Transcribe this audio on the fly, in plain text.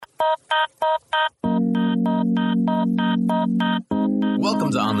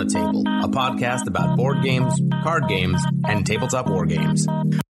Welcome to On the Table, a podcast about board games, card games, and tabletop war games.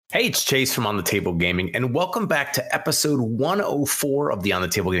 Hey, it's Chase from On the Table Gaming, and welcome back to episode 104 of the On the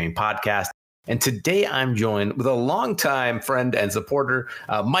Table Gaming podcast. And today I'm joined with a longtime friend and supporter,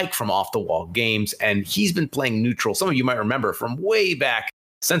 Mike from Off the Wall Games, and he's been playing Neutral. Some of you might remember from way back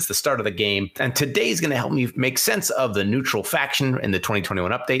since the start of the game. And today's going to help me make sense of the Neutral faction in the 2021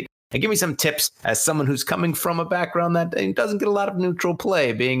 update and give me some tips as someone who's coming from a background that doesn't get a lot of Neutral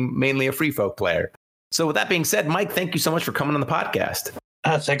play, being mainly a free folk player. So with that being said, Mike, thank you so much for coming on the podcast.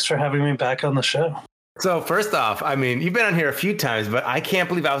 Thanks for having me back on the show. So first off, I mean, you've been on here a few times, but I can't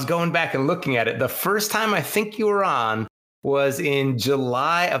believe I was going back and looking at it. The first time I think you were on was in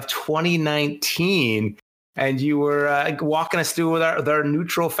July of 2019, and you were walking us through with our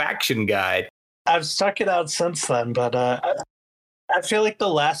Neutral faction guide. I've stuck it out since then, but I feel like the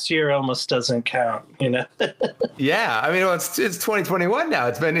last year almost doesn't count, you know? Yeah, I mean, well, it's 2021 now.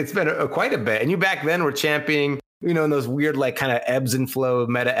 It's been quite a bit, and you back then were championing, you know, in those weird, like, kind of ebbs and flows,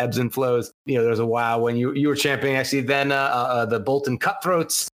 meta ebbs and flows. You know, there was a while when you were championing actually then the Bolton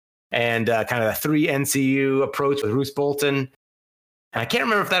Cutthroats and kind of the 3 NCU approach with Roose Bolton. And I can't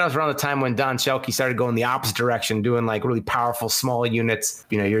remember if that was around the time when Don Shelkey started going the opposite direction, doing like really powerful small units.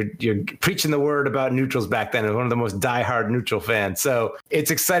 You know, you're preaching the word about neutrals back then, as one of the most diehard Neutral fans. So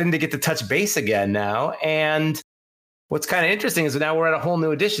it's exciting to get to touch base again now. And what's kind of interesting is that now we're at a whole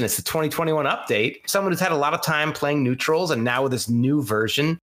new edition. It's the 2021 update. Someone who's had a lot of time playing Neutrals, and now with this new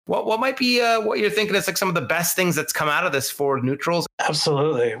version, what might be what you're thinking is like some of the best things that's come out of this for Neutrals?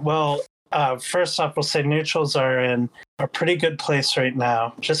 Absolutely. Well, first off, we'll say Neutrals are in a pretty good place right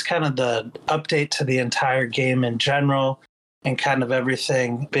now. Just kind of the update to the entire game in general and kind of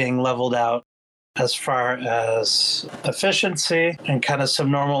everything being leveled out as far as efficiency and kind of some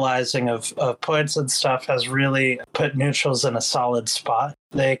normalizing of points and stuff has really put Neutrals in a solid spot.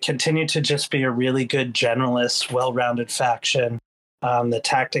 They continue to just be a really good generalist, well-rounded faction. The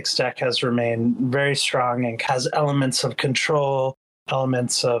tactics deck has remained very strong and has elements of control,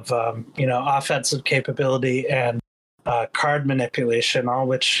 elements of offensive capability and card manipulation, all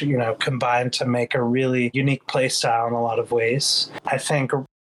which, you know, combine to make a really unique play style in a lot of ways. I think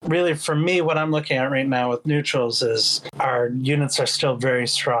really, for me, what I'm looking at right now with Neutrals is our units are still very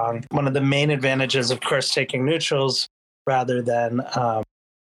strong. One of the main advantages, of course, taking Neutrals rather than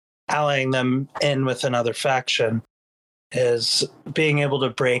allying them in with another faction is being able to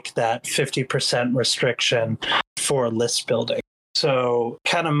break that 50% restriction for list building. So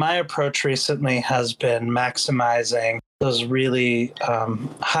kind of my approach recently has been maximizing those really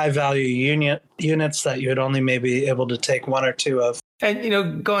high-value units that you would only maybe able to take one or two of. And, you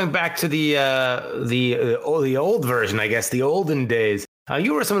know, going back to the old version, I guess, the olden days,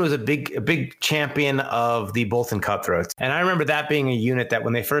 you were someone who was a big champion of the Bolton Cutthroats. And I remember that being a unit that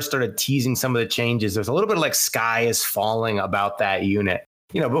when they first started teasing some of the changes, there was a little bit of like sky is falling about that unit.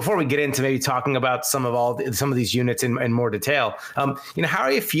 You know, before we get into maybe talking about some of these units in more detail, you know, how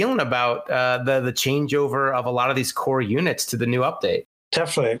are you feeling about the changeover of a lot of these core units to the new update?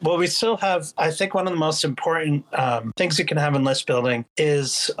 Definitely. Well, we still have, I think one of the most important things you can have in list building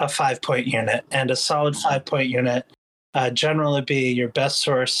is a 5-point unit, and a solid 5-point unit generally be your best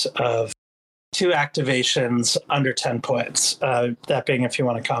source of 2 activations under 10 points, that being if you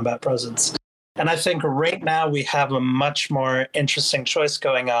want a combat presence. And I think right now we have a much more interesting choice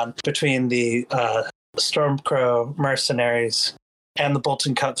going on between the Stormcrow Mercenaries and the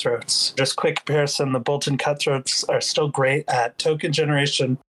Bolton Cutthroats. Just quick comparison, the Bolton Cutthroats are still great at token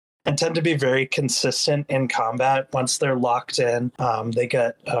generation and tend to be very consistent in combat. Once they're locked in, they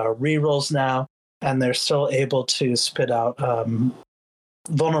get rerolls now, and they're still able to spit out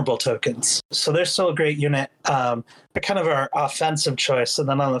vulnerable tokens. So they're still a great unit. They're kind of our offensive choice. And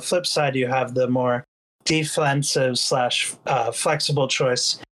then on the flip side, you have the more defensive / flexible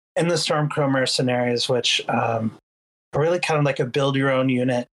choice in the Stormcrow Mercenaries, which are really kind of like a build your own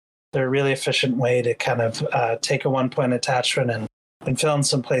unit. They're a really efficient way to kind of take a 1-point attachment and fill in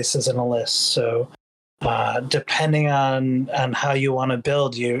some places in a list. So depending on how you want to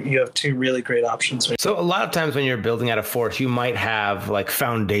build, you have 2 really great options. So a lot of times when you're building out a force, you might have like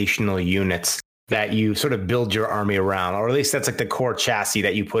foundational units that you sort of build your army around, or at least that's like the core chassis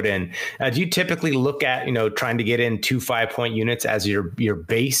that you put in. Do you typically look at, you know, trying to get in 2 5-point units as your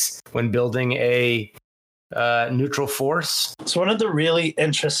base when building a neutral force? So one of the really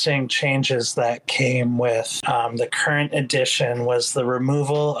interesting changes that came with the current edition was the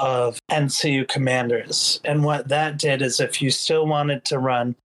removal of NCU commanders. And what that did is if you still wanted to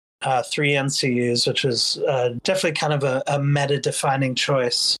run 3 NCUs, which is definitely kind of a meta-defining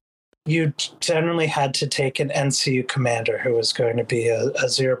choice, you generally had to take an NCU commander who was going to be a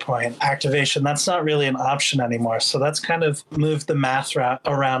 0-point activation. That's not really an option anymore. So that's kind of moved the math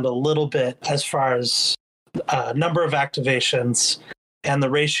around a little bit as far as number of activations and the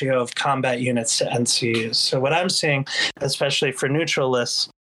ratio of combat units to NCUs. So what I'm seeing, especially for neutral lists,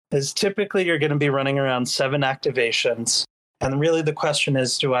 is typically you're going to be running around 7 activations. And really the question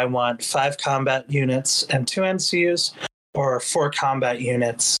is, do I want 5 combat units and 2 NCUs, or 4 combat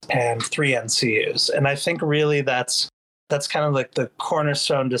units and 3 NCUs? And I think really that's kind of like the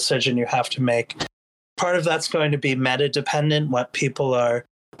cornerstone decision you have to make. Part of that's going to be meta dependent, what people are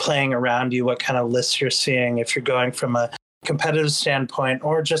playing around you, what kind of lists you're seeing, if you're going from a competitive standpoint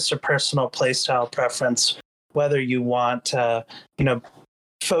or just a personal playstyle preference, whether you want to,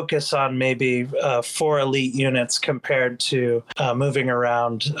 focus on maybe 4 elite units compared to moving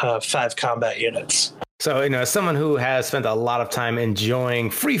around 5 combat units. So, as someone who has spent a lot of time enjoying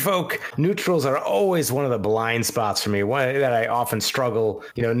Free Folk, neutrals are always one of the blind spots for me, one that I often struggle,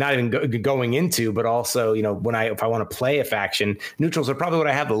 not even going into, but also, if I want to play a faction, neutrals are probably what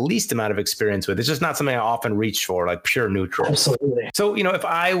I have the least amount of experience with. It's just not something I often reach for, like pure neutrals. Absolutely. So, if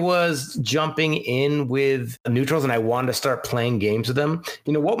I was jumping in with neutrals and I wanted to start playing games with them,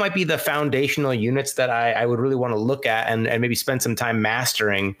 what might be the foundational units that I would really want to look at and maybe spend some time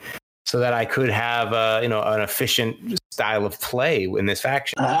mastering, so that I could have, an efficient style of play in this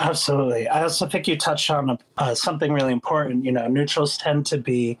faction? Absolutely. I also think you touched on something really important. Neutrals tend to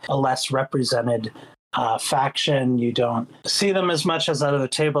be a less represented faction. You don't see them as much as other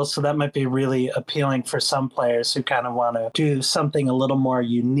tables, so that might be really appealing for some players who kind of want to do something a little more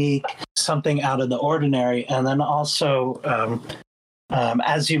unique, something out of the ordinary. And then also,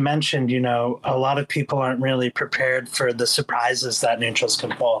 as you mentioned, a lot of people aren't really prepared for the surprises that neutrals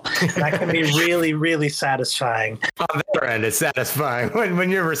can pull. That can be really, really satisfying. On their end, it's satisfying. When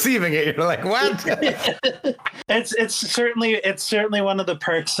you're receiving it, you're like, what? It's certainly one of the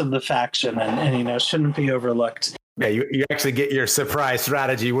perks of the faction, and shouldn't be overlooked. Yeah, you actually get your surprise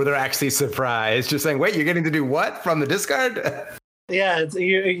strategy where they're actually surprised. Just saying, wait, you're getting to do what from the discard? Yeah,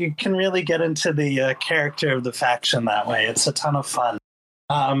 you can really get into the character of the faction that way. It's a ton of fun.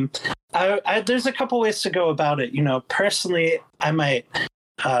 There's a couple ways to go about it. Personally, I might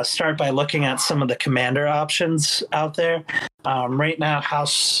start by looking at some of the commander options out there. Right now,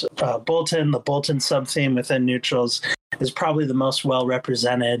 House Bolton, the Bolton sub-theme within neutrals, is probably the most well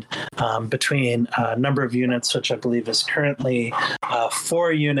represented between number of units, which I believe is currently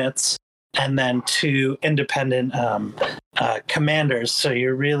 4 units, and then 2 independent commanders. So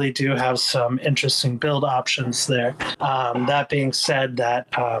you really do have some interesting build options there. That being said, that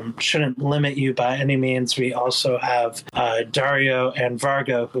shouldn't limit you by any means. We also have Dario and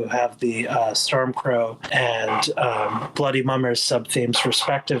Vargo, who have the Stormcrow and Bloody Mummers sub-themes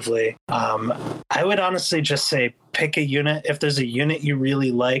respectively. I would honestly just say pick a unit. If there's a unit you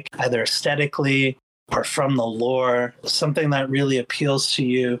really like, either aesthetically or from the lore, something that really appeals to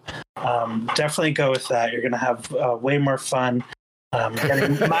you, definitely go with that. You're going to have way more fun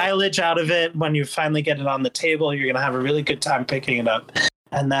getting mileage out of it. When you finally get it on the table, you're going to have a really good time picking it up.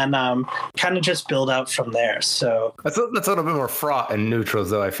 And then kind of just build out from there. So that's a little bit more fraught in neutrals,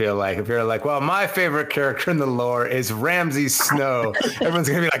 though. I feel like if you're like, well, my favorite character in the lore is Ramsay Snow, everyone's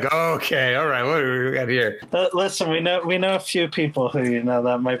gonna be like, oh, okay, all right, what do we got here? Listen, we know a few people who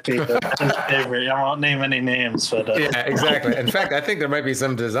that might be their favorite. I won't name any names, but yeah, exactly. In fact, I think there might be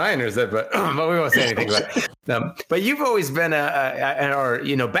some designers that, but we won't say anything about it. But you've always been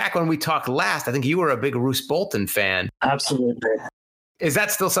back when we talked last, I think you were a big Roose Bolton fan. Absolutely. Is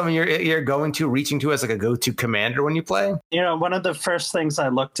that still something you're reaching to as like a go-to commander when you play? One of the first things I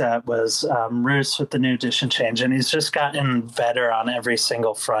looked at was Roose with the new edition change, and he's just gotten better on every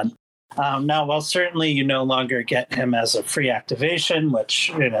single front. Now, while certainly you no longer get him as a free activation,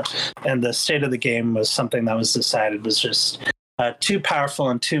 which, and the state of the game was something that was decided was just too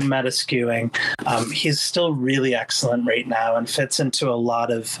powerful and too meta skewing, he's still really excellent right now and fits into a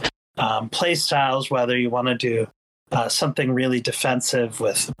lot of play styles, whether you want to do something really defensive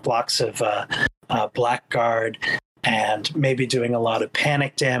with blocks of Blackguard and maybe doing a lot of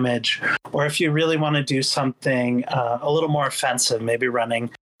panic damage, or if you really want to do something a little more offensive, maybe running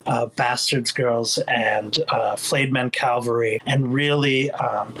Bastards Girls and Flayed Men Cavalry, and really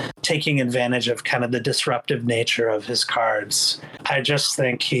taking advantage of kind of the disruptive nature of his cards. I just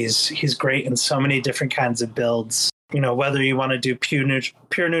think he's great in so many different kinds of builds. Whether you want to do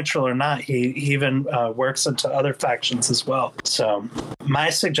pure neutral or not, he even works into other factions as well. So my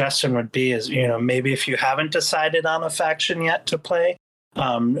suggestion would be maybe if you haven't decided on a faction yet to play,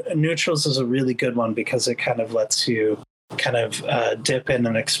 neutrals is a really good one because it kind of lets you kind of dip in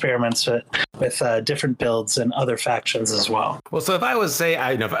and experiments with different builds and other factions as well. Well, so if I was say,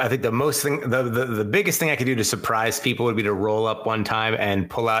 I think the biggest thing I could do to surprise people would be to roll up one time and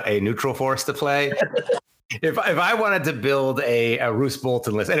pull out a neutral force to play. If I wanted to build a Roose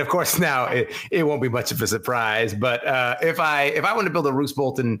Bolton list, and of course now it won't be much of a surprise, but if I wanted to build a Roose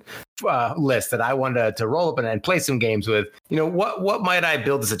Bolton list that I wanted to roll up and play some games with, what might I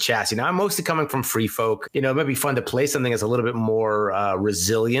build as a chassis? Now I'm mostly coming from Free Folk. It might be fun to play something that's a little bit more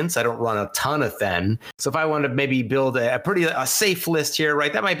resilience. I don't run a ton of Then, so if I wanted to maybe build a safe list here,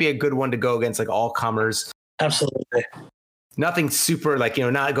 right, that might be a good one to go against like all comers. Absolutely. Nothing super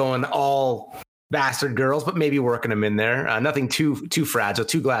not going all bastard girls, but maybe working them in there. Nothing too fragile,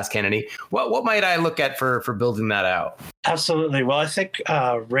 too glass cannony. What might I look at for building that out? Absolutely. Well, I think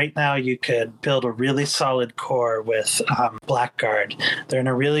right now you could build a really solid core with Blackguard. They're in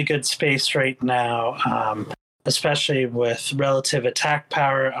a really good space right now, especially with relative attack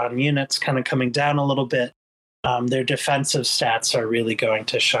power on units kind of coming down a little bit. Their defensive stats are really going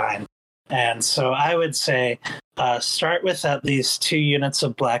to shine. And so I would say start with at least 2 units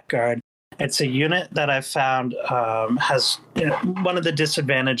of Blackguard. It's a unit that I've found has one of the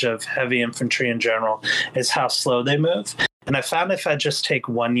disadvantage of heavy infantry in general is how slow they move. And I found if I just take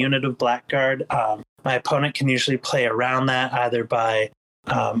 1 unit of Blackguard, my opponent can usually play around that either by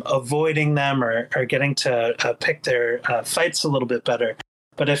avoiding them or getting to pick their fights a little bit better.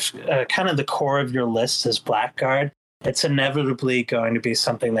 But if kind of the core of your list is Blackguard, it's inevitably going to be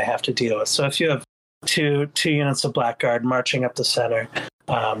something they have to deal with. So if you have two units of Blackguard marching up the center,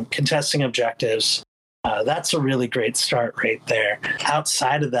 contesting objectives, that's a really great start right there.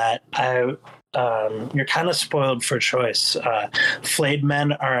 Outside of that, you're kind of spoiled for choice. Flayed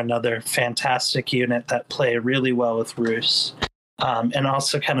Men are another fantastic unit that play really well with Roose, and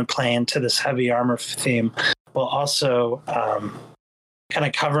also kind of play into this heavy armor theme, while also kind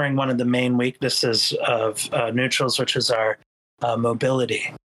of covering one of the main weaknesses of neutrals, which is our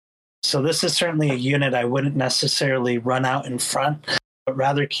mobility. So this is certainly a unit I wouldn't necessarily run out in front, but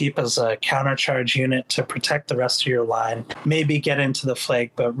rather keep as a countercharge unit to protect the rest of your line. Maybe get into the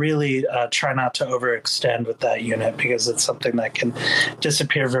flank, but really try not to overextend with that unit because it's something that can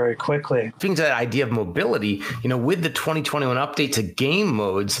disappear very quickly. Speaking to that idea of mobility, with the 2021 update to game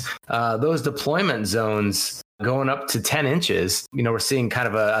modes, those deployment zones going up to 10 inches, we're seeing kind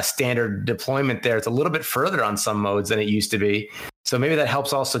of a standard deployment there. It's a little bit further on some modes than it used to be. So maybe that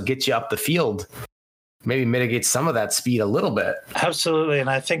helps also get you up the field. Maybe mitigate some of that speed a little bit. Absolutely. And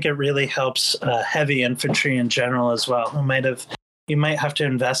I think it really helps heavy infantry in general as well. You might have to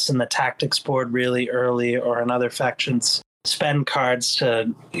invest in the tactics board really early, or in other factions spend cards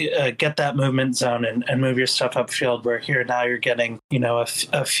to get that movement zone and move your stuff upfield, where here now you're getting,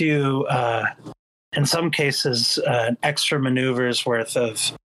 a few, in some cases, extra maneuvers worth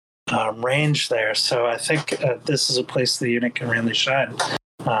of range there. So I think this is a place the unit can really shine.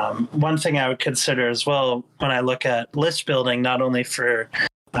 One thing I would consider as well when I look at list building, not only for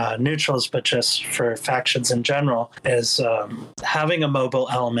neutrals, but just for factions in general, is having a mobile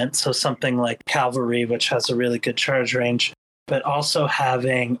element. So something like cavalry, which has a really good charge range, but also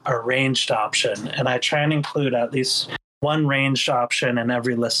having a ranged option. And I try and include at least one ranged option in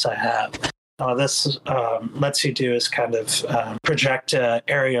every list I have. This lets you do is kind of project an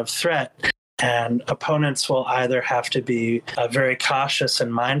area of threat. And opponents will either have to be very cautious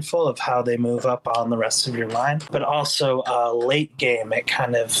and mindful of how they move up on the rest of your line, but also late game, it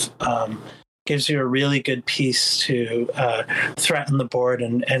kind of gives you a really good piece to threaten the board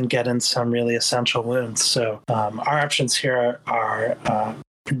and get in some really essential wounds. So our options here are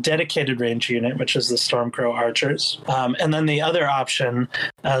dedicated range unit, which is the Stormcrow Archers. And then the other option,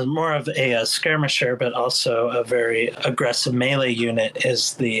 more of a skirmisher, but also a very aggressive melee unit,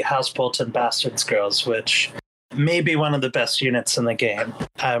 is the House Bolton Bastards Girls, which may be one of the best units in the game.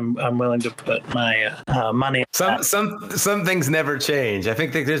 I'm willing to put my money on that. Some things never change. I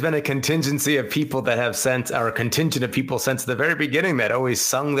think that there's been a contingency of people that have sent, or a contingent of people since the very beginning, that always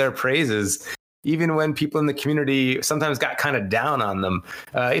sung their praises, even when people in the community sometimes got kind of down on them.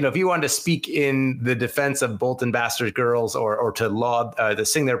 If you wanted to speak in the defense of Bolton Bastard Girls or to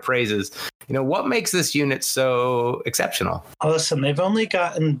sing their praises, what makes this unit so exceptional? Oh, listen, they've only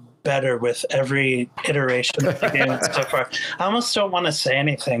gotten better with every iteration of the game so far. I almost don't want to say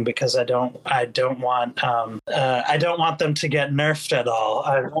anything because I don't want them to get nerfed at all.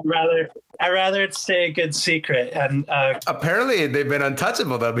 I'd rather it stay a good secret. And apparently they've been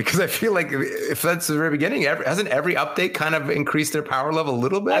untouchable, though, because I feel like if that's the very beginning, hasn't every update kind of increased their power level a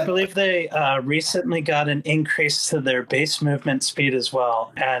little bit? I believe they recently got an increase to their base movement speed as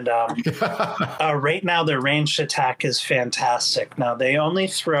well. And right now their ranged attack is fantastic. Now they only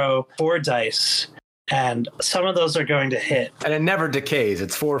throw 4 dice, and some of those are going to hit. And it never decays.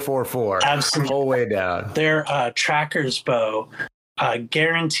 It's 4-4-4. Absolutely. Whole way down. Their tracker's bow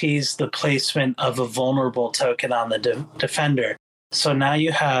guarantees the placement of a vulnerable token on the defender. So now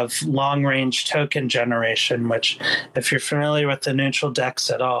you have long-range token generation, which, if you're familiar with the neutral decks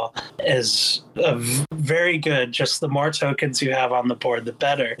at all, is very good. Just the more tokens you have on the board, the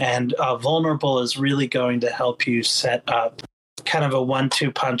better. And vulnerable is really going to help you set up kind of a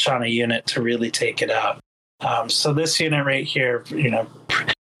 1-2 punch on a unit to really take it out. So this unit right here,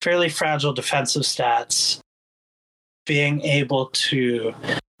 fairly fragile defensive stats, being able to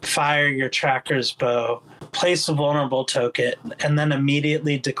fire your tracker's bow, place a vulnerable token, and then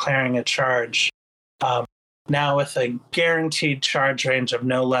immediately declaring a charge. Now with a guaranteed charge range of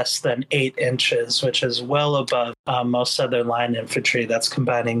no less than 8 inches, which is well above most other line infantry. That's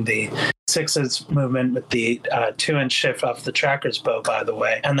combining the 6 movement with the 2-inch shift off the tracker's bow, by the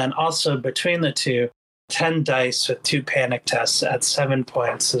way. And then also between the two, 10 dice with 2 panic tests at 7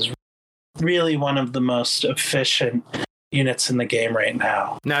 points is really one of the most efficient units in the game right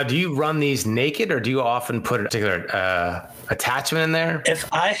now. Now, do you run these naked, or do you often put a particular attachment in there?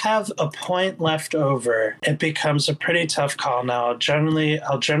 If I have a point left over, it becomes a pretty tough call. Now, I'll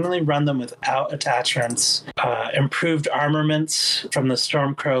generally run them without attachments. Improved armaments from the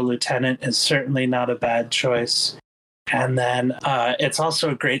Stormcrow Lieutenant is certainly not a bad choice. And then it's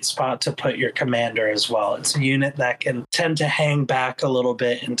also a great spot to put your commander as well. It's a unit that can tend to hang back a little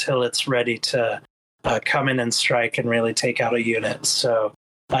bit until it's ready to come in and strike and really take out a unit. So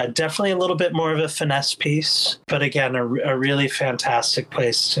definitely a little bit more of a finesse piece, but again, a really fantastic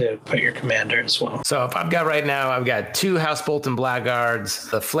place to put your commander as well. So if I've got 2 House Bolton Blackguards,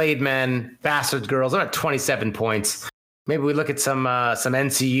 the Flayed Men, Bastard Girls. I'm at 27 points. Maybe we look at some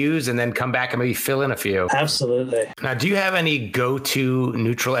NCUs and then come back and maybe fill in a few. Absolutely. Now, do you have any go-to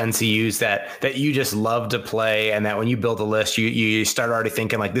neutral NCUs that you just love to play, and that when you build a list, you start already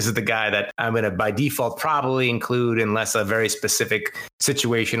thinking, like, this is the guy that I'm going to, by default, probably include unless a very specific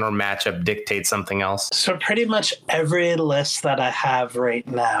situation or matchup dictates something else? So pretty much every list that I have right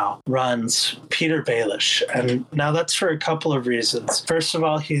now runs Petyr Baelish. And now that's for a couple of reasons. First of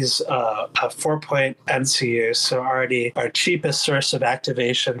all, he's a 4-point NCU, so already our cheapest source of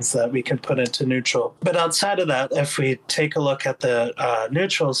activations that we can put into neutral. But outside of that, if we take a look at the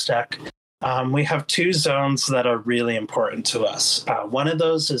neutrals deck, we have 2 zones that are really important to us. One of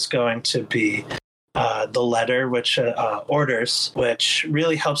those is going to be the letter, which orders, which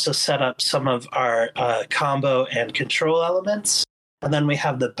really helps us set up some of our combo and control elements. And then we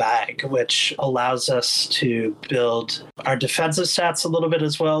have the bag, which allows us to build our defensive stats a little bit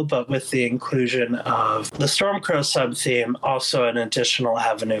as well, but with the inclusion of the Stormcrow sub-theme, also an additional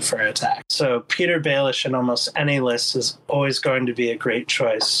avenue for attack. So Petyr Baelish in almost any list is always going to be a great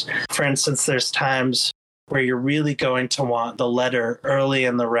choice. For instance, there's times where you're really going to want the letter early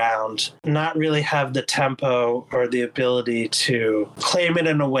in the round, not really have the tempo or the ability to claim it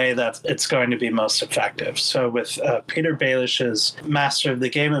in a way that it's going to be most effective. So with Petyr Baelish's Master of the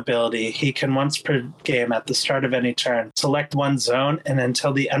Game ability, he can once per game at the start of any turn select one zone, and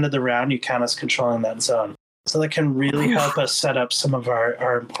until the end of the round, you count as controlling that zone. So that can really help us set up some of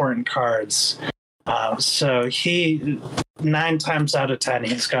our important cards. So he, 9 times out of 10,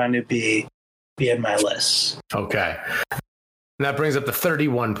 he's going to be in my list. Okay. And that brings up to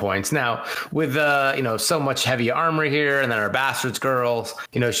 31 points. Now, with so much heavy armor here, and then our Bastards Girls,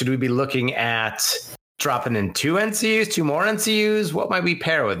 should we be looking at dropping in 2 NCUs, 2 more NCUs? What might we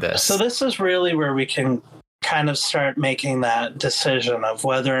pair with this? So this is really where we can kind of start making that decision of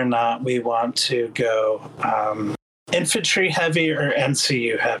whether or not we want to go infantry heavy or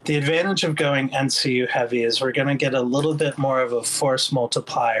NCU heavy. The advantage of going NCU heavy is we're going to get a little bit more of a force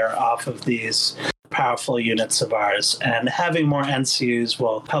multiplier off of these powerful units of ours. And having more NCUs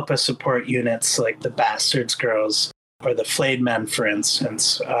will help us support units like the Bastards Girls or the Flayed Men, for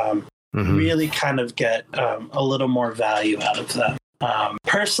instance. Really kind of get a little more value out of them.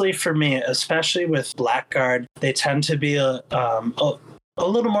 Personally, for me, especially with Blackguard, they tend to be a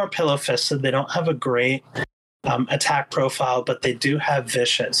little more pillow-fisted. They don't have a great attack profile, but they do have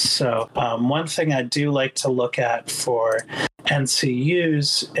vicious. So one thing I do like to look at for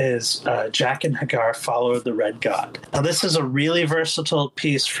NCUs is Jaqen H'ghar, Follower of the Red God. Now, this is a really versatile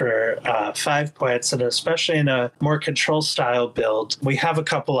piece for 5 points, and especially in a more control style build, we have a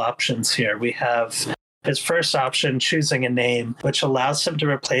couple options here. We have his first option, choosing a name, which allows him to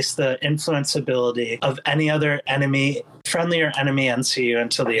replace the influence ability of any other enemy, friendly or enemy NCU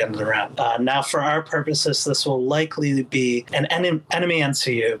until the end of the round. Now, for our purposes, this will likely be an enemy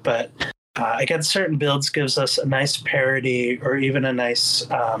NCU, but against certain builds gives us a nice parity or even a nice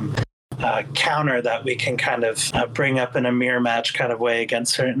counter that we can kind of bring up in a mirror match kind of way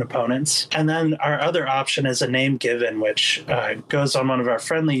against certain opponents. And then our other option is a name given, which goes on one of our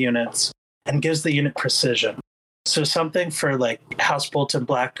friendly units and gives the unit precision. So something for like House Bolton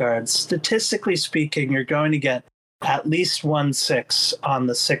Blackguards, statistically speaking, you're going to get at least 1/6 on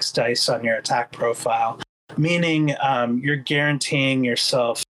the 6 dice on your attack profile, meaning you're guaranteeing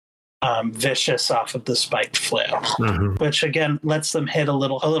yourself vicious off of the spiked flail, which again lets them hit a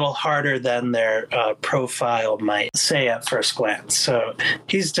little harder than their profile might say at first glance. So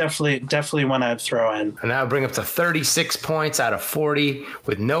he's definitely one I'd throw in. And that would bring up to 36 points out of 40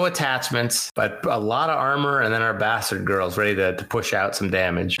 with no attachments, but a lot of armor, and then our bastard girls ready to push out some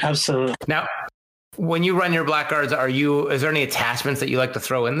damage. Absolutely. Now, when you run your Blackguards, is there any attachments that you like to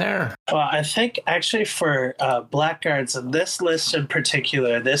throw in there? Well, I think actually for Blackguards in this list in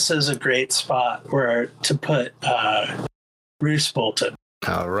particular, this is a great spot where to put Roose Bolton.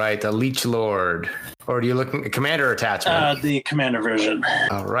 All right, the Leech Lord. Or are you looking at Commander attachment? The Commander version.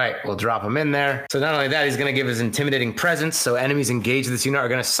 All right, we'll drop him in there. So not only that, he's going to give his intimidating presence, so enemies engaged with this unit are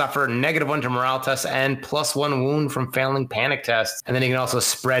going to suffer -1 to morale test and +1 wound from failing panic tests. And then he can also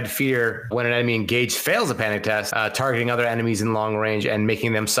spread fear when an enemy engaged fails a panic test, targeting other enemies in long range and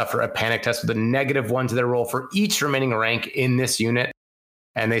making them suffer a panic test with a -1 to their roll for each remaining rank in this unit.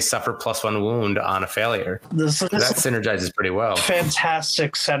 And they suffer +1 wound on a failure. That synergizes pretty well.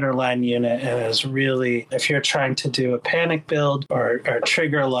 Fantastic centerline unit, and is really, if you're trying to do a panic build or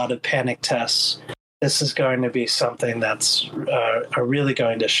trigger a lot of panic tests, this is going to be something that's really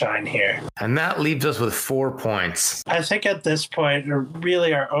going to shine here. And that leaves us with 4 points. I think at this point,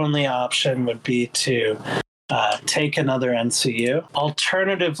 really our only option would be to take another NCU.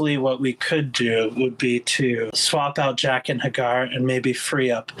 Alternatively, what we could do would be to swap out Jaqen H'ghar and maybe free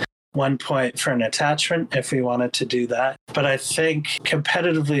up 1 point for an attachment if we wanted to do that. But I think,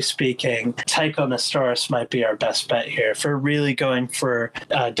 competitively speaking, Tycho Nestoris might be our best bet here. If we're really going for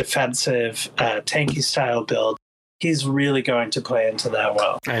a defensive, tanky style build, he's really going to play into that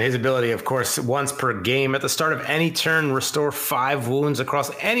well. And his ability, of course, once per game at the start of any turn, restore 5 wounds across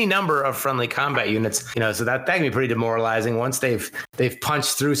any number of friendly combat units. So that can be pretty demoralizing. Once they've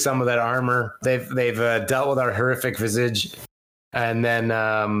punched through some of that armor, they've dealt with our horrific visage. And then,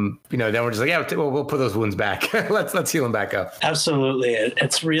 then we're just like, yeah, we'll put those wounds back. let's heal them back up. Absolutely.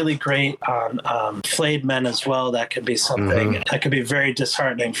 It's really great on flayed men as well. That could be something that could be very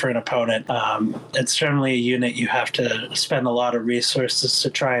disheartening for an opponent. It's generally a unit you have to spend a lot of resources to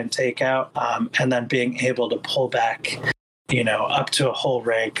try and take out, and then being able to pull back up to a whole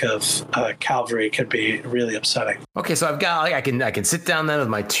rank of cavalry could be really upsetting. Okay, so I've got I can sit down then with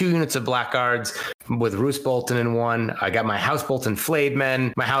my 2 units of Blackguards with Roose Bolton in one. I got my House Bolton Flayed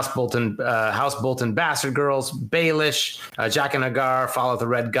Men, my House Bolton Bastard Girls, Baelish, Jaqen H'ghar, Follow the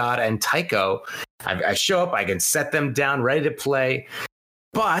Red God, and Tycho. I show up, I can set them down, ready to play.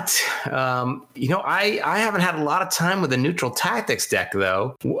 But, I haven't had a lot of time with the neutral tactics deck,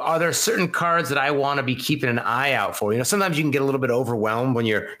 though. Are there certain cards that I want to be keeping an eye out for? Sometimes you can get a little bit overwhelmed when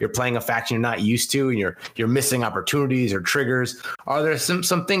you're playing a faction you're not used to and you're missing opportunities or triggers. Are there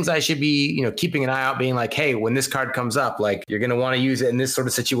some things I should be, keeping an eye out, being like, hey, when this card comes up, like you're going to want to use it in this sort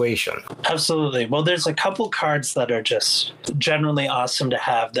of situation? Absolutely. Well, there's a couple cards that are just generally awesome to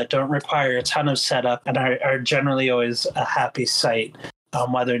have that don't require a ton of setup and are generally always a happy sight.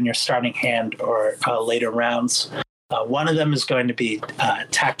 Whether in your starting hand or later rounds. One of them is going to be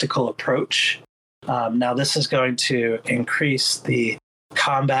Tactical Approach. Now, this is going to increase the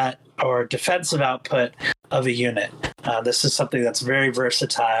combat or defensive output of a unit. This is something that's very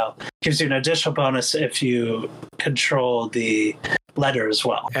versatile. Gives you an additional bonus if you control the letter as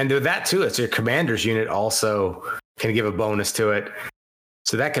well. And with that, too, it's your commander's unit also can give a bonus to it.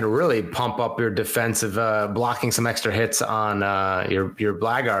 So that can really pump up your defensive, blocking some extra hits on your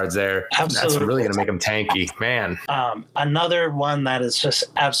Blackguards there. Absolutely. That's really going to make them tanky, man. Another one that is just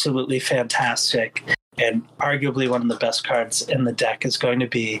absolutely fantastic and arguably one of the best cards in the deck is going to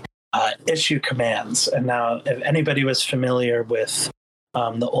be Issue Commands. And now, if anybody was familiar with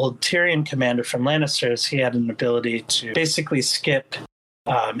the old Tyrion commander from Lannisters, he had an ability to basically skip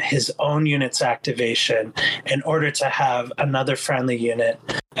his own unit's activation in order to have another friendly unit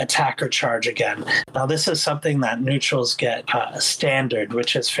attack or charge again. Now, this is something that neutrals get standard,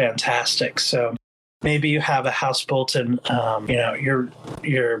 which is fantastic. So maybe you have a House Bolton, your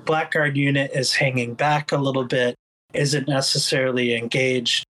Blackguard unit is hanging back a little bit, isn't necessarily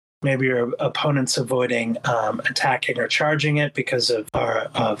engaged. Maybe your opponent's avoiding attacking or charging it because of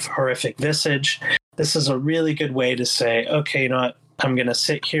horrific Visage. This is a really good way to say, okay, you know what? I'm going to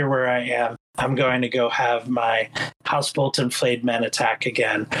sit here where I am. I'm going to go have my House Bolton Flayed Men attack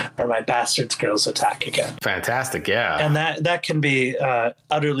again, or my Bastards Girls attack again. Fantastic, yeah. And that can be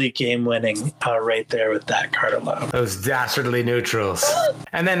utterly game-winning right there with that card alone. Those dastardly neutrals.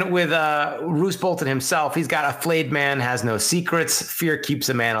 And then with Roose Bolton himself, he's got a Flayed Man, has no secrets, fear keeps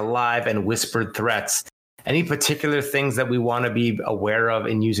a man alive, and whispered threats. Any particular things that we want to be aware of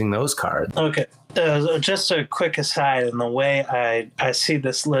in using those cards? Okay. Just a quick aside, and the way I see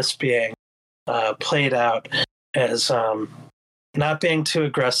this list being played out is not being too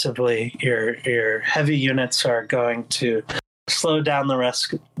aggressively. Your heavy units are going to slow down the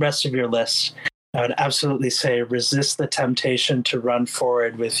rest of your list. I would absolutely say resist the temptation to run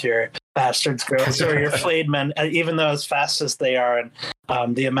forward with your Bastards Girls or your Flayed Men, even though as fast as they are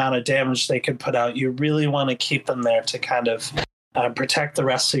and the amount of damage they can put out, you really want to keep them there to kind of protect the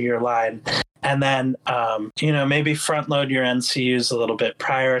rest of your line. And then, maybe front load your NCUs a little bit,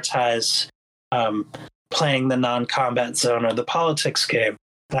 prioritize playing the non-combat zone or the politics game.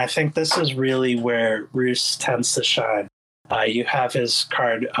 And I think this is really where Roose tends to shine. You have his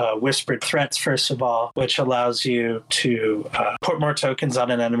card, Whispered Threats, first of all, which allows you to put more tokens on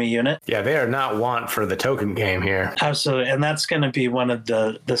an enemy unit. Yeah, they are not want for the token game here. Absolutely. And that's going to be one of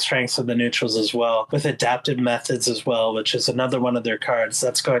the strengths of the neutrals as well, with Adaptive Methods as well, which is another one of their cards.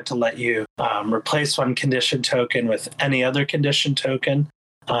 That's going to let you replace one condition token with any other condition token.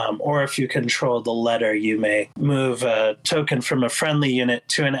 Or if you control the letter, you may move a token from a friendly unit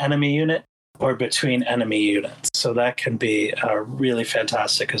to an enemy unit, or between enemy units. So that can be really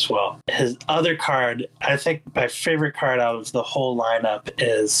fantastic as well. His other card, I think my favorite card out of the whole lineup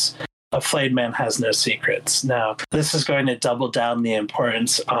is A Flayed Man Has No Secrets. Now, this is going to double down the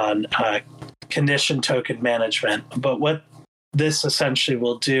importance on condition token management, but what this essentially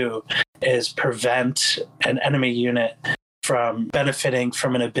will do is prevent an enemy unit from benefiting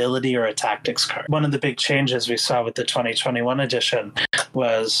from an ability or a tactics card. One of the big changes we saw with the 2021 edition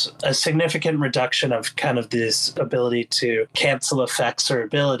was a significant reduction of kind of this ability to cancel effects or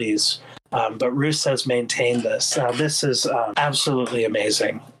abilities. But Roose has maintained this. This is absolutely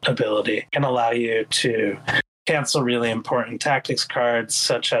amazing ability. It can allow you to cancel really important tactics cards,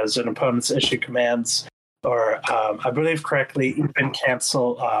 such as an opponent's issue commands, or I believe correctly, you can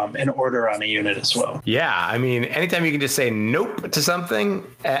cancel an order on a unit as well. Yeah, I mean, anytime you can just say nope to something,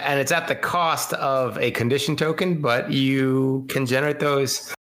 and it's at the cost of a condition token, but you can generate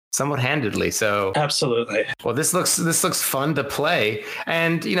those somewhat handedly. So absolutely. Well, this looks fun to play.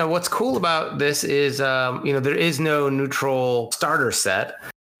 And what's cool about this is there is no neutral starter set.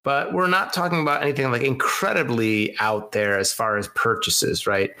 But we're not talking about anything like incredibly out there as far as purchases,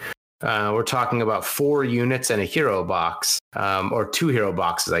 right? We're talking about 4 units and a hero box, or 2 hero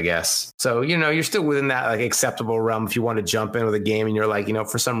boxes, I guess. So, you're still within that like acceptable realm if you want to jump in with a game and you're like,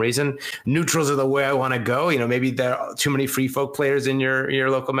 for some reason, neutrals are the way I want to go. Maybe there are too many free folk players in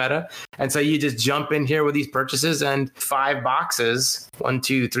your local meta. And so you just jump in here with these purchases and 5 boxes, 1,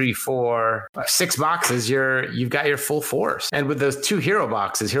 2, 3, 4, 6 boxes, you've got your full force. And with those 2 hero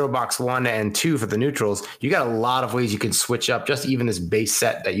boxes, hero box 1 and 2 for the neutrals, you got a lot of ways you can switch up just even this base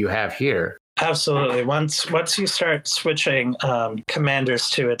set that you have here. Absolutely. Once you start switching commanders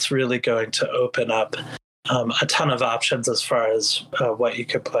to, it's really going to open up a ton of options as far as what you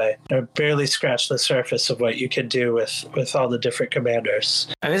could play. I barely scratched the surface of what you could do with all the different commanders.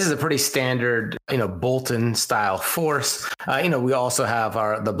 And this is a pretty standard, Bolton style force. We also have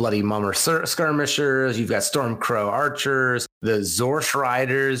the Bloody Mummer skirmishers. You've got Stormcrow archers, the Zorsch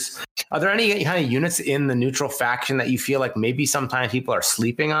riders. Are there any kind of units in the neutral faction that you feel like maybe sometimes people are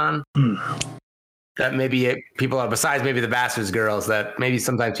sleeping on? That maybe people are, besides maybe the Bastards Girls, that maybe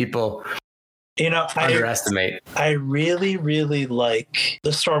sometimes people underestimate. I really, really like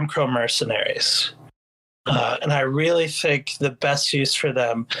the Stormcrow mercenaries. And I really think the best use for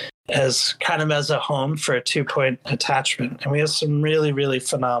them is kind of as a home for a 2-point attachment. And we have some really, really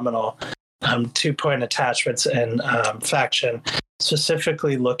phenomenal 2-point attachments in faction.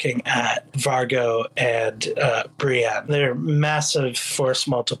 specifically looking at Vargo and Brienne. They're massive force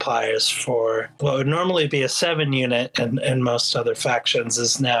multipliers for what would normally be a 7 unit and most other factions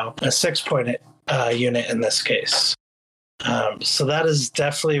is now a 6-point unit in this case. So that is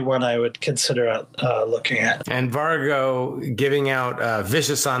definitely one I would consider looking at. And Vargo giving out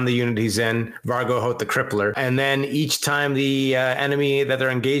Vicious on the unit he's in, Vargo Hoth the Crippler. And then each time the enemy that they're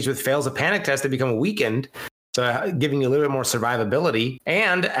engaged with fails a panic test, they become weakened. So giving you a little bit more survivability.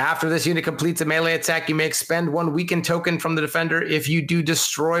 And after this unit completes a melee attack, you may expend 1 weakened token from the defender if you do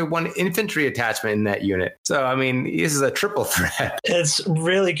destroy 1 infantry attachment in that unit. So, I mean, this is a triple threat. It's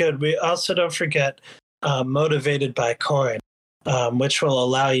really good. We also don't forget Motivated by Coin, which will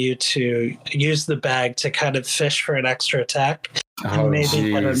allow you to use the bag to kind of fish for an extra attack. And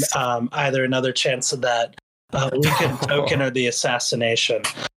maybe get either another chance of that weakened token or the assassination.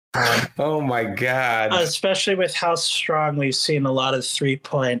 Oh my God. Especially with how strong we've seen a lot of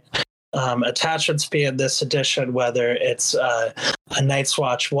 3-point attachments be in this edition, whether it's a Night's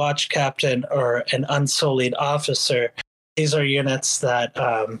Watch captain or an unsullied officer. These are units that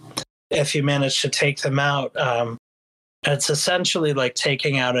if you manage to take them out, it's essentially like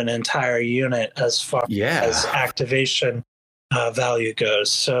taking out an entire unit as far as activation value goes.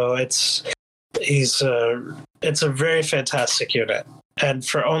 So it's a very fantastic unit. And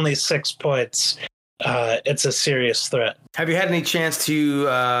for only 6 points, it's a serious threat. Have you had any chance to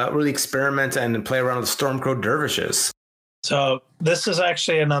really experiment and play around with Stormcrow Dervishes? So this is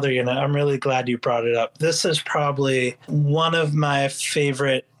actually another unit. I'm really glad you brought it up. This is probably one of my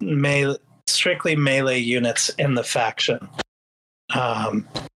favorite strictly melee units in the faction.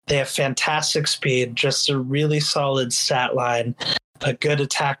 They have fantastic speed, just a really solid stat line, a good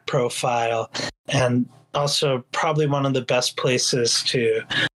attack profile, and also probably one of the best places to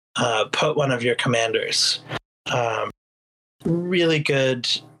put one of your commanders. Really good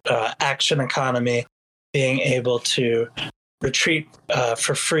action economy, being able to retreat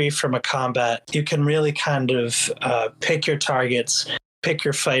for free from a combat. You can really kind of pick your targets, pick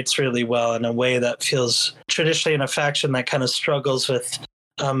your fights really well in a way that feels traditionally in a faction that kind of struggles with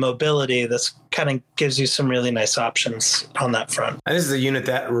mobility. This kind of gives you some really nice options on that front. And this is a unit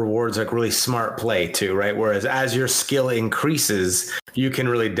that rewards like really smart play too, right? Whereas as your skill increases, you can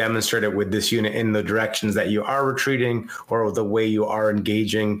really demonstrate it with this unit in the directions that you are retreating or the way you are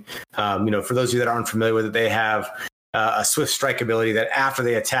engaging. For those of you that aren't familiar with it, they have a swift strike ability that after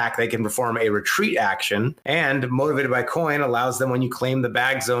they attack, they can perform a retreat action. And Motivated by Coin allows them, when you claim the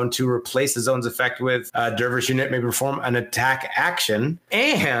bag zone, to replace the zone's effect with a Dervish unit may perform an attack action.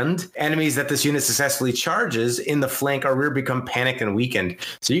 And enemies that this unit successfully charges in the flank or rear become panicked and weakened.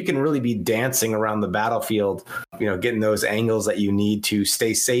 So you can really be dancing around the battlefield, getting those angles that you need to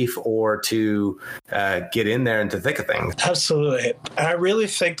stay safe or to get in there into the thick of things. Absolutely. I really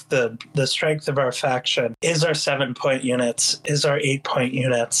think the strength of our faction is our 7-point units, is our 8-point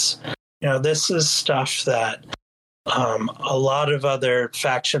units. This is stuff that a lot of other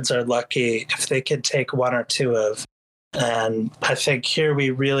factions are lucky if they can take 1 or 2 of. And I think here we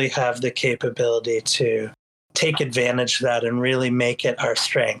really have the capability to take advantage of that and really make it our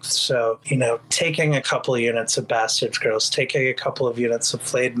strength. So, taking a couple of units of Bastard Girls, taking a couple of units of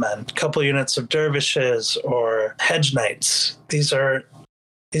Flayed Men, a couple of units of Dervishes or Hedge Knights. These are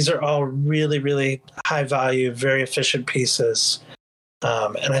all really, really high value, very efficient pieces.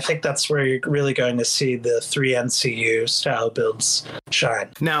 And I think that's where you're really going to see the 3 NCU style builds shine.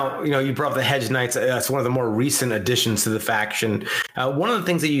 Now, you brought up the Hedge Knights. That's one of the more recent additions to the faction. One of the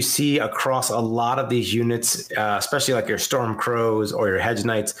things that you see across a lot of these units, especially like your Stormcrows or your Hedge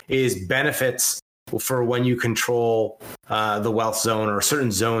Knights, is benefits for when you control the wealth zone or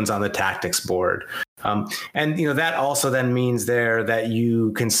certain zones on the tactics board. That also then means there that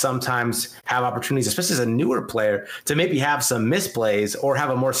you can sometimes have opportunities, especially as a newer player, to maybe have some misplays or have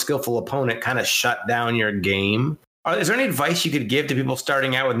a more skillful opponent kind of shut down your game. Is there any advice you could give to people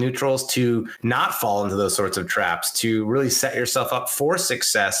starting out with neutrals to not fall into those sorts of traps, to really set yourself up for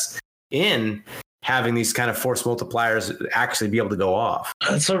success in having these kind of force multipliers actually be able to go off?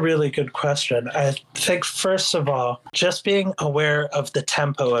 That's a really good question. I think, first of all, just being aware of the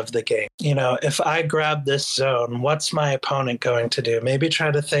tempo of the game. If I grab this zone, what's my opponent going to do? Maybe try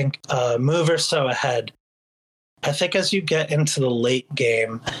to think a move or so ahead. I think as you get into the late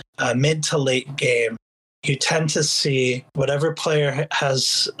game, mid to late game, you tend to see whatever player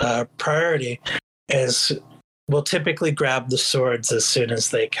has priority will typically grab the swords as soon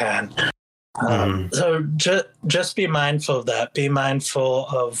as they can. So just be mindful of that. Be mindful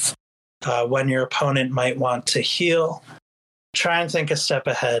of when your opponent might want to heal. Try and think a step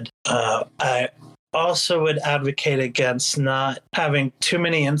ahead. also would advocate against not having too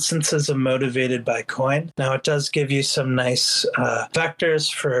many instances of motivated by coin. Now, it does give you some nice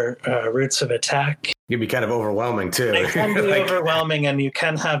vectors for routes of attack. It can be kind of overwhelming too. It can be overwhelming, and you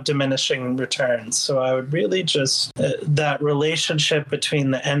can have diminishing returns. So I would really just, that relationship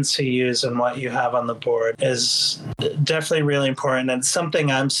between the NCUs and what you have on the board is definitely really important. And something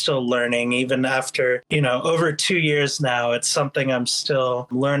I'm still learning, even after, over 2 years now. It's something I'm still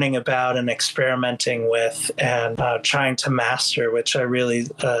learning about and experimenting with and trying to master, which I really,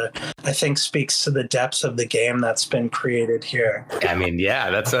 I think speaks to the depth of the game that's been created here. I mean, yeah,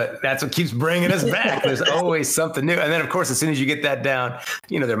 that's what keeps bringing us back. There's always something new. And then, of course, as soon as you get that down,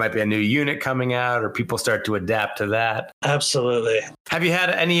 there might be a new unit coming out or people start to adapt to that. Absolutely. Have you had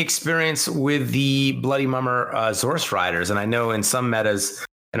any experience with the Bloody Mummer Zorse Riders? And I know in some metas,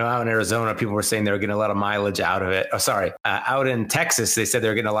 out in Arizona, people were saying they were getting a lot of mileage out of it. Out in Texas, they said they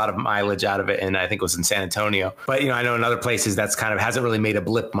were getting a lot of mileage out of it. And I think it was in San Antonio. But, I know in other places that's kind of hasn't really made a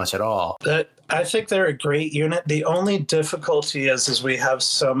blip much at all. I think they're a great unit. The only difficulty is we have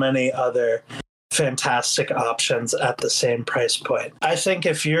so many other fantastic options at the same price point. I think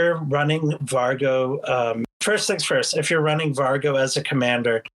if you're running Vargo, first things first, if you're running Vargo as a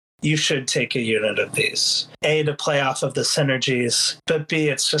commander, you should take a unit of these. A, to play off of the synergies, but B,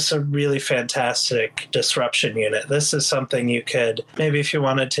 it's just a really fantastic disruption unit. This is something you could, maybe if you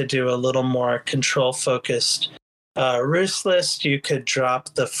wanted to do a little more control-focused Roost list, you could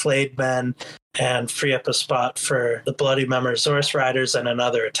drop the Flayed Men and free up a spot for the Bloody Mummer Zorse Riders and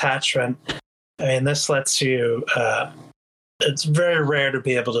another attachment. I mean, this lets you, it's very rare to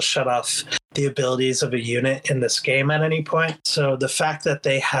be able to shut off the abilities of a unit in this game at any point. So the fact that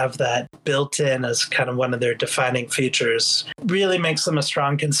they have that built in as kind of one of their defining features really makes them a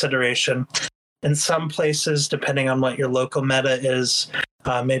strong consideration. In some places, depending on what your local meta is,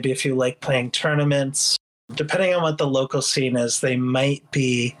 maybe if you like playing tournaments, depending on what the local scene is, they might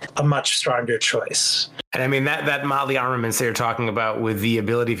be a much stronger choice. And I mean, that Motley armaments that you're talking about with the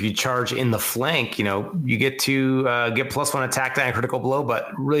ability, if you charge in the flank, you get to get +1 attack die and critical blow. But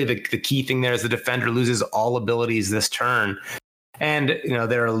really the key thing there is the defender loses all abilities this turn. And,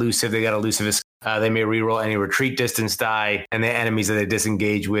 they're elusive. They got elusive. They may reroll any retreat distance die, and the enemies that they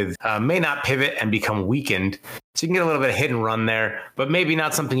disengage with may not pivot and become weakened. So you can get a little bit of hit and run there, but maybe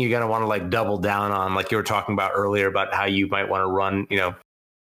not something you're going to want to double down on, like you were talking about earlier about how you might want to run,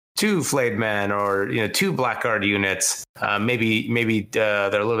 2 Flayed Men or 2 Blackguard units. Maybe they're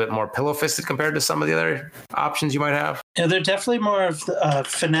a little bit more pillow fisted compared to some of the other options you might have. Yeah, they're definitely more of a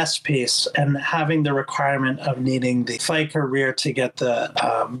finesse piece, and having the requirement of needing the flank or rear to get the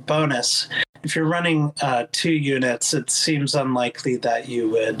bonus. If you're running 2 units, it seems unlikely that you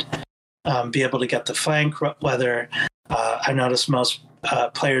would be able to get the flank. Whether I notice most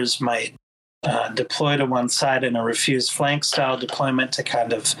players might deploy to one side in a refused flank style deployment to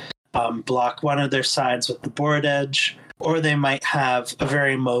kind of block one of their sides with the board edge, or they might have a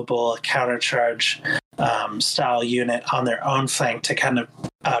very mobile countercharge style unit on their own flank to kind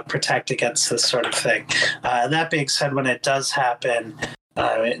of protect against this sort of thing. That being said, when it does happen,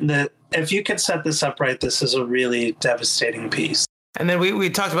 if you can set this up right, this is a really devastating piece. And then we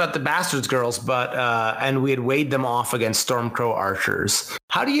talked about the Bastards girls, but and we had weighed them off against Stormcrow archers.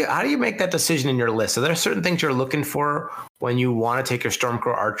 How do you make that decision in your list? Are there certain things you're looking for when you want to take your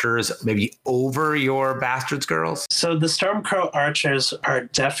Stormcrow archers maybe over your Bastards girls? So the Stormcrow archers are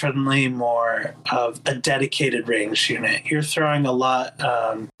definitely more of a dedicated range unit. You're throwing a lot,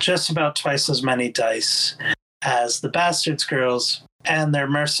 just about twice as many dice as the Bastards girls, and their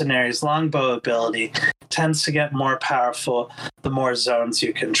mercenaries' longbow ability tends to get more powerful the more zones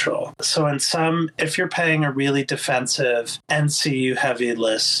you control. So if you're playing a really defensive NCU heavy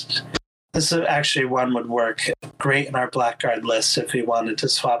list, this is actually one would work great in our Blackguard list if we wanted to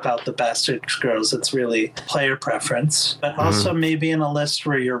swap out the Bastard Girls. It's really player preference. But also maybe in a list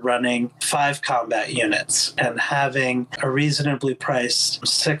where you're running 5 combat units and having a reasonably priced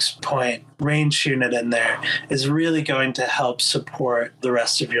 6-point range unit in there is really going to help support the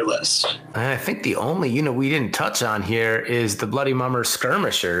rest of your list. I think the only unit we didn't touch on here is the Bloody Mummer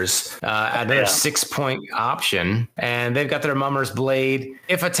Skirmishers, another 6-point option. And they've got their Mummer's Blade.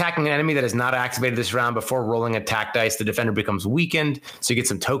 If attacking an enemy that is not activated this round before rolling attack dice, the defender becomes weakened, so you get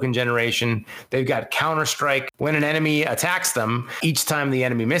some token generation. They've got Counter Strike. When an enemy attacks them, each time the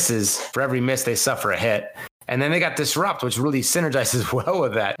enemy misses, for every miss, they suffer a hit. And then they got Disrupt, which really synergizes well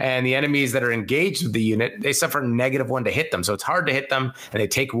with that. And the enemies that are engaged with the unit, they suffer -1 to hit them. So it's hard to hit them, and they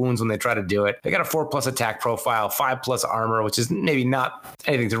take wounds when they try to do it. They got a 4+ attack profile, 5+ armor, which is maybe not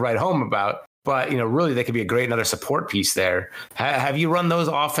anything to write home about. but really they could be a great another support piece there. Have you run those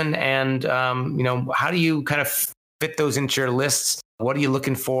often? And how do you kind of fit those into your lists? What are you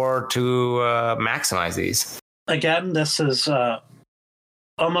looking for to maximize these? Again, this is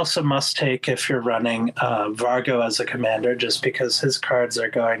almost a must take if you're running Vargo as a commander, just because his cards are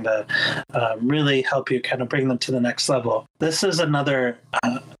going to really help you kind of bring them to the next level. This is another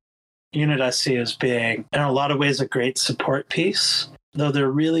unit I see as being, in a lot of ways, a great support piece, though they're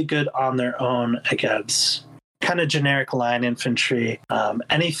really good on their own against kind of generic line infantry,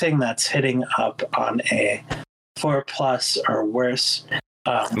 anything that's hitting up on a 4+ or worse.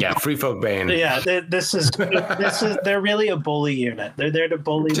 Free folk bane. Yeah, this is they're really a bully unit. They're there to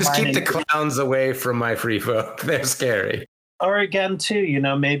bully. Just keep the clowns away from my free folk. They're scary. Or again, too,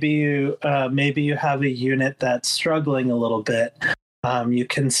 maybe you have a unit that's struggling a little bit. You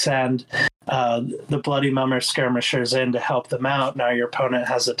can send the Bloody Mummer skirmishers in to help them out. Now your opponent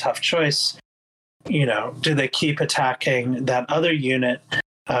has a tough choice. Do they keep attacking that other unit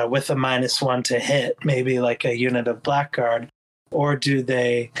with a -1 to hit, maybe like a unit of Blackguard? Or do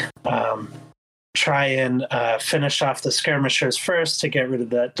they try and finish off the skirmishers first to get rid of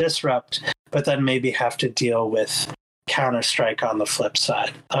that disrupt, but then maybe have to deal with Counterstrike on the flip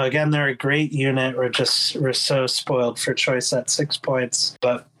side? Again, they're a great unit. We're so spoiled for choice at 6 points,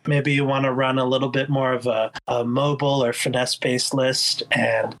 but maybe you want to run a little bit more of a mobile or finesse-based list,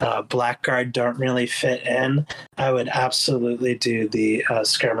 and Blackguard don't really fit in. I would absolutely do the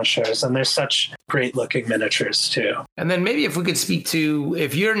skirmishers, and they're such great-looking miniatures too. And then maybe if we could speak to,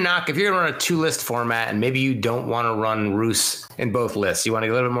 if you're going to run a 2-list format, and maybe you don't want to run Rus in both lists, you want to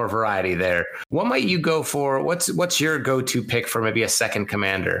get a little bit more variety there. What might you go for? What's your go-to pick for maybe a second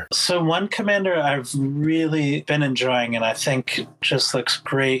commander? So one commander I've really been enjoying, and I think just looks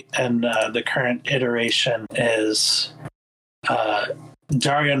great, and the current iteration is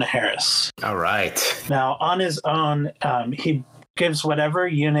Dario Naharis. All right. Now, on his own, he gives whatever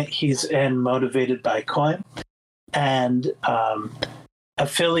unit he's in motivated by coin and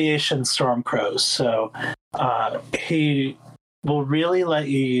affiliation Stormcrows. So he will really let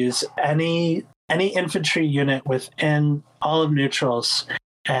you use any infantry unit within all of neutrals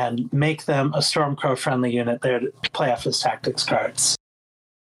and make them a Stormcrow friendly unit there to play off his tactics cards.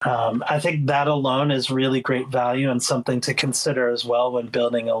 I think that alone is really great value, and something to consider as well when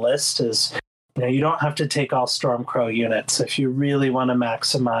building a list is, you don't have to take all Stormcrow units. If you really want to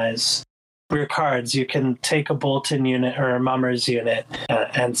maximize your cards, you can take a Bolton unit or a Mummers unit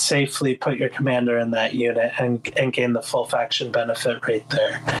and safely put your commander in that unit and gain the full faction benefit right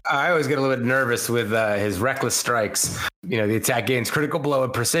there. I always get a little bit nervous with his Reckless Strikes. The attack gains critical blow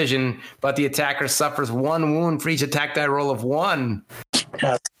and precision, but the attacker suffers 1 wound for each attack die roll of 1.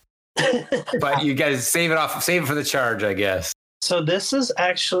 Yeah. But you guys save it for the charge, I guess. So this is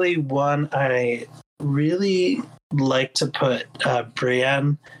actually one I really like to put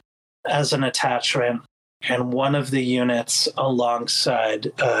Brienne as an attachment and one of the units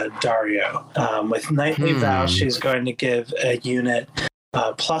alongside Dario. With Knightly Vow, she's going to give a unit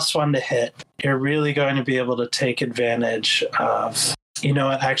 +1 to hit. You're really going to be able to take advantage of,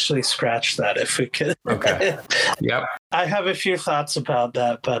 actually scratch that if we could. Okay. Yep. I have a few thoughts about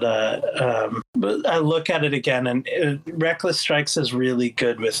that, but I look at it again, and Reckless Strikes is really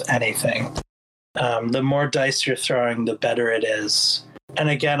good with anything. The more dice you're throwing, the better it is. And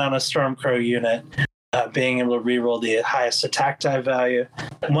again, on a Stormcrow unit, being able to reroll the highest attack die value.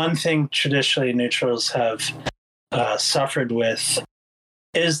 One thing traditionally neutrals have suffered with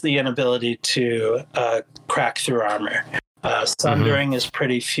is the inability to crack through armor. Sundering is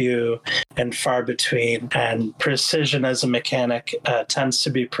pretty few and far between, and precision as a mechanic tends to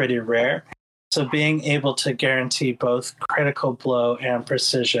be pretty rare. So being able to guarantee both critical blow and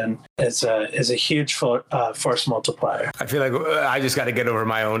precision is a huge force multiplier. I feel like I just got to get over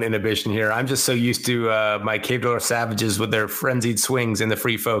my own inhibition here. I'm just so used to my Cave Dweller Savages with their frenzied swings in the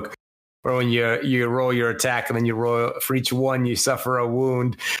Free Folk, where when you roll your attack and then you roll for each one, you suffer a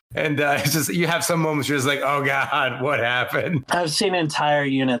wound. And it's just, you have some moments where it's like, oh God, what happened? I've seen entire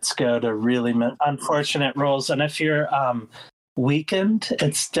units go to really unfortunate rolls. And if you're weakened,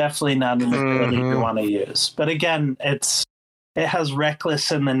 it's definitely not an ability you want to use. But again, it has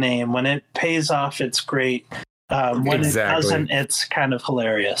Reckless in the name. When it pays off, it's great. When it doesn't, it's kind of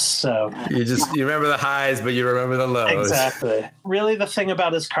hilarious. So you remember the highs, but you remember the lows. Exactly. Really, the thing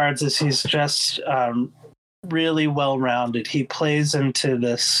about his cards is he's just really well-rounded. He plays into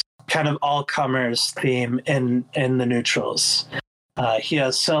this kind of all-comers theme in the neutrals. He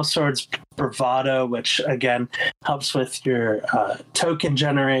has Sellsword's Bravado, which again helps with your token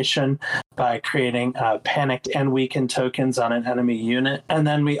generation, by creating panicked and weakened tokens on an enemy unit. And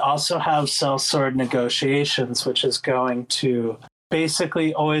then we also have sellsword negotiations, which is going to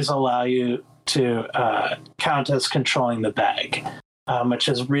basically always allow you to count as controlling the bag, which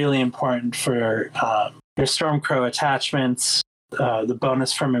is really important for your Stormcrow attachments, the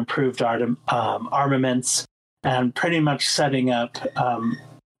bonus from improved armaments, and pretty much setting up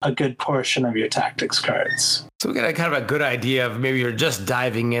a good portion of your tactics cards. So we got a kind of a good idea of maybe you're just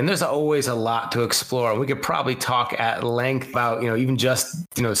diving in. There's always a lot to explore. We could probably talk at length about, even just,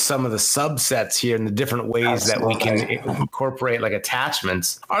 some of the subsets here and the different ways that we can incorporate like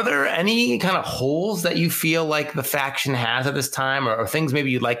attachments. Are there any kind of holes that you feel like the faction has at this time, or things maybe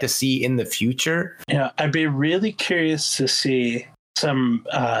you'd like to see in the future? Yeah, I'd be really curious to see some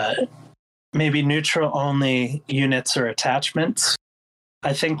maybe neutral only units or attachments.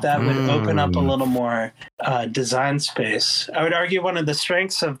 I think that would open up a little more design space. I would argue one of the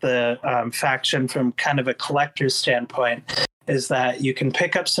strengths of the faction from kind of a collector's standpoint is that you can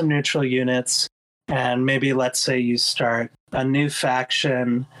pick up some neutral units and maybe, let's say, you start a new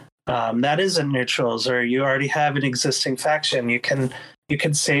faction that isn't neutrals, or you already have an existing faction. You can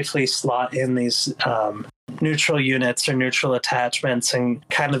safely slot in these neutral units or neutral attachments and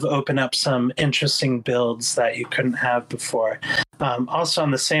kind of open up some interesting builds that you couldn't have before. Also,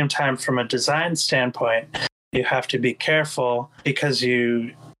 on the same time, from a design standpoint, you have to be careful because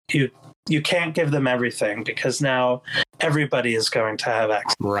you can't give them everything, because now everybody is going to have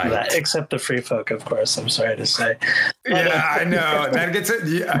access to that, except the free folk, of course, I'm sorry to say. Yeah, I know. That gets it.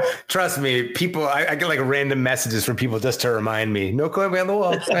 Yeah, trust me, people, I get like random messages from people just to remind me. No climbing on the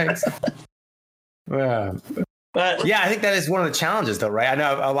wall. Thanks. Yeah. But yeah, I think that is one of the challenges, though, right? I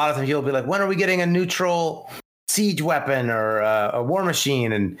know a lot of times people will be like, when are we getting a neutral siege weapon or a war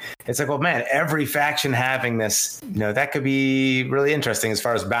machine? And it's like, well, man, every faction having this, that could be really interesting as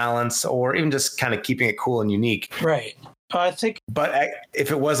far as balance, or even just kind of keeping it cool and unique. Right. I think, but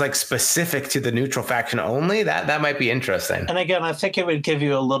if it was like specific to the neutral faction only, that might be interesting. And again, I think it would give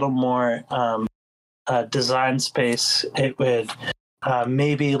you a little more design space. It would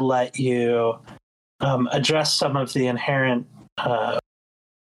maybe let you address some of the inherent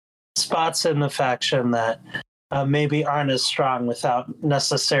spots in the faction that maybe aren't as strong without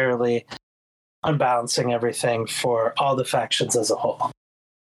necessarily unbalancing everything for all the factions as a whole.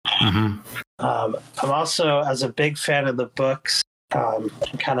 Mm-hmm. I'm also, as a big fan of the books,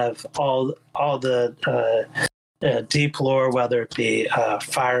 kind of all the deep lore, whether it be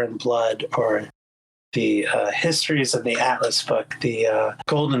Fire and Blood or the histories of the Atlas book, the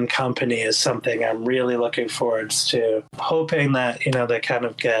Golden Company is something I'm really looking forward to. Hoping that, they kind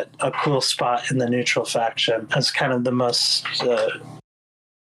of get a cool spot in the neutral faction as kind of the most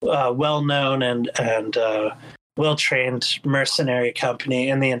well-known and well-trained mercenary company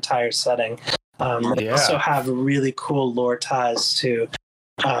in the entire setting. They also have really cool lore ties to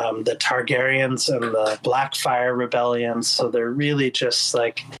the Targaryens and the Blackfire rebellions. So they're really just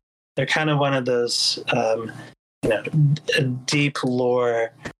like, they're kind of one of those, deep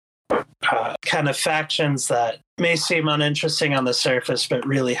lore kind of factions that may seem uninteresting on the surface, but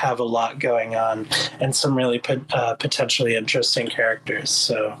really have a lot going on and some really potentially interesting characters.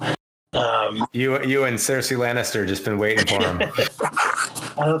 So you and Cersei Lannister just been waiting for them.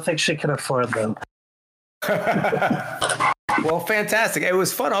 I don't think she can afford them. Well, fantastic. It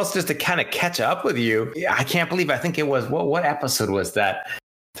was fun also just to kind of catch up with you. I can't believe, I think it was, what episode was that?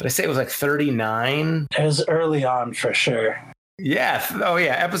 Did I say it was like 39? It was early on for sure. Yeah. Oh,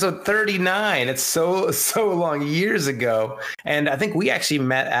 yeah. Episode 39. It's so long, years ago. And I think we actually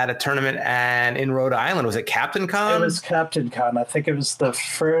met at a tournament in Rhode Island. Was it Captain Con? It was Captain Con. I think it was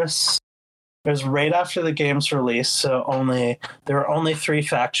it was right after the game's release. So there were only 3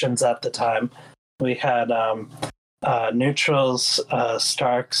 factions at the time. We had neutrals,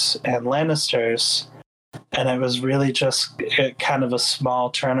 Starks, and Lannisters. And it was really just kind of a small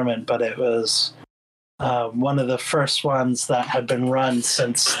tournament, but it was one of the first ones that had been run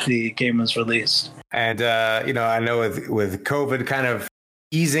since the game was released. And, I know with COVID kind of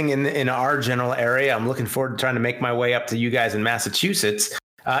easing in our general area, I'm looking forward to trying to make my way up to you guys in Massachusetts.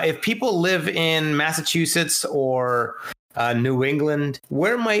 If people live in Massachusetts or New England,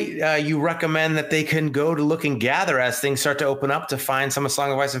 where might you recommend that they can go to look and gather as things start to open up to find some of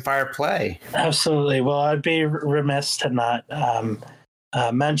Song of Ice and Fire play? Absolutely. Well, I'd be remiss to not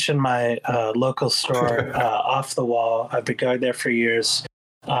mention my local store, Off the Wall. I've been going there for years.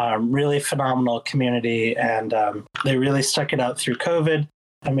 Really phenomenal community, and they really stuck it out through COVID.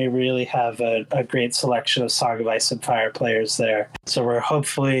 And we really have a great selection of Song of Ice and Fire players there. So we're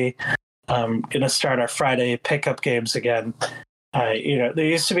hopefully going to start our Friday pickup games again There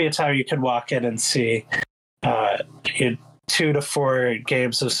used to be a time you could walk in and see 2 to 4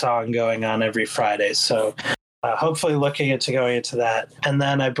 games of Song going on every Friday. So hopefully looking into going into that. And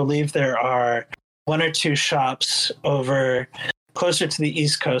then I believe there are 1 or 2 shops over closer to the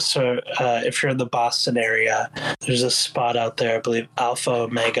East Coast. So if you're in the Boston area, there's a spot out there, I believe Alpha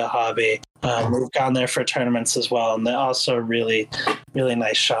Omega Hobby. We've gone there for tournaments as well, and they're also a really, really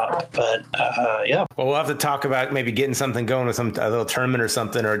nice shop. But yeah. Well, we'll have to talk about maybe getting something going with a little tournament or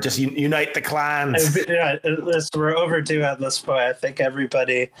something, or just unite the clans. Yeah, we're overdue at this point. I think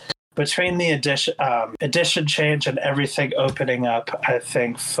everybody, between the edition change and everything opening up, I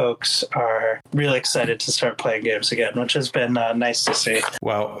think folks are really excited to start playing games again, which has been nice to see.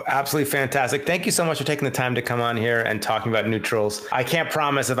 Well, absolutely fantastic. Thank you so much for taking the time to come on here and talking about neutrals. I can't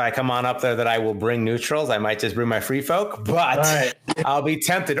promise if I come on up there that I will bring neutrals. I might just bring my free folk, but right. I'll be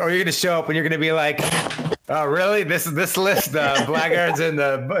tempted. Or you're going to show up and you're going to be like, oh, really? This list, Blackguards and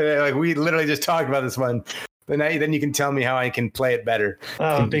like we literally just talked about this one. Then you can tell me how I can play it better.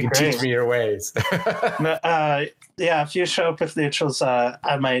 Oh, you can teach me your ways. Yeah, if you show up with neutrals, I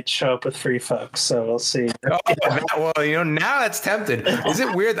might show up with free folks. So we'll see. Well, now that's tempted. Is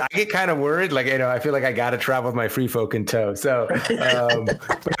it weird? I get kind of worried. Like, I feel like I got to travel with my free folk in tow. So but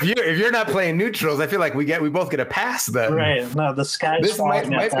if you're not playing neutrals, I feel like we both get a pass then. Right. No, the sky's this might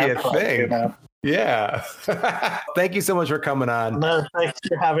be a thing. Yeah. Thank you so much for coming on. No, thanks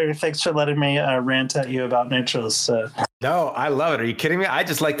for having me. Thanks for letting me rant at you about neutrals. No, I love it. Are you kidding me? I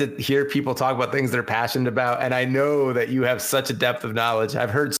just like to hear people talk about things they're passionate about. And I know that you have such a depth of knowledge.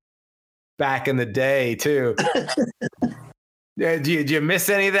 I've heard back in the day too. Yeah, do you miss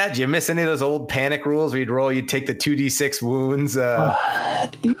any of that? Do you miss any of those old Panic rules where you'd take the 2d6 wounds?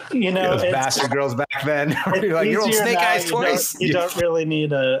 Those bastard girls back then. You're like, you're old Snake Eyes twice. You don't really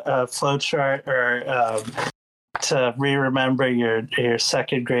need a flow chart or to re-remember your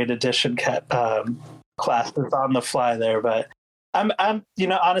second grade edition classes on the fly there. But I'm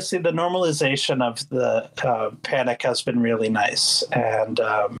honestly, the normalization of the Panic has been really nice, and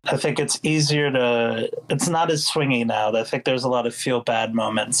I think it's it's not as swingy now. I think there's a lot of feel bad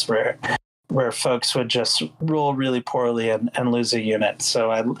moments where folks would just roll really poorly and lose a unit.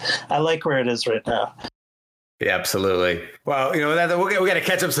 So I like where it is right now. Yeah, absolutely. Well, we got to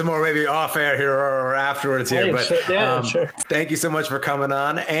catch up some more, maybe off air here or afterwards here. But sure. Thank you so much for coming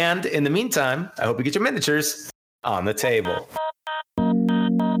on. And in the meantime, I hope you get your miniatures on the table.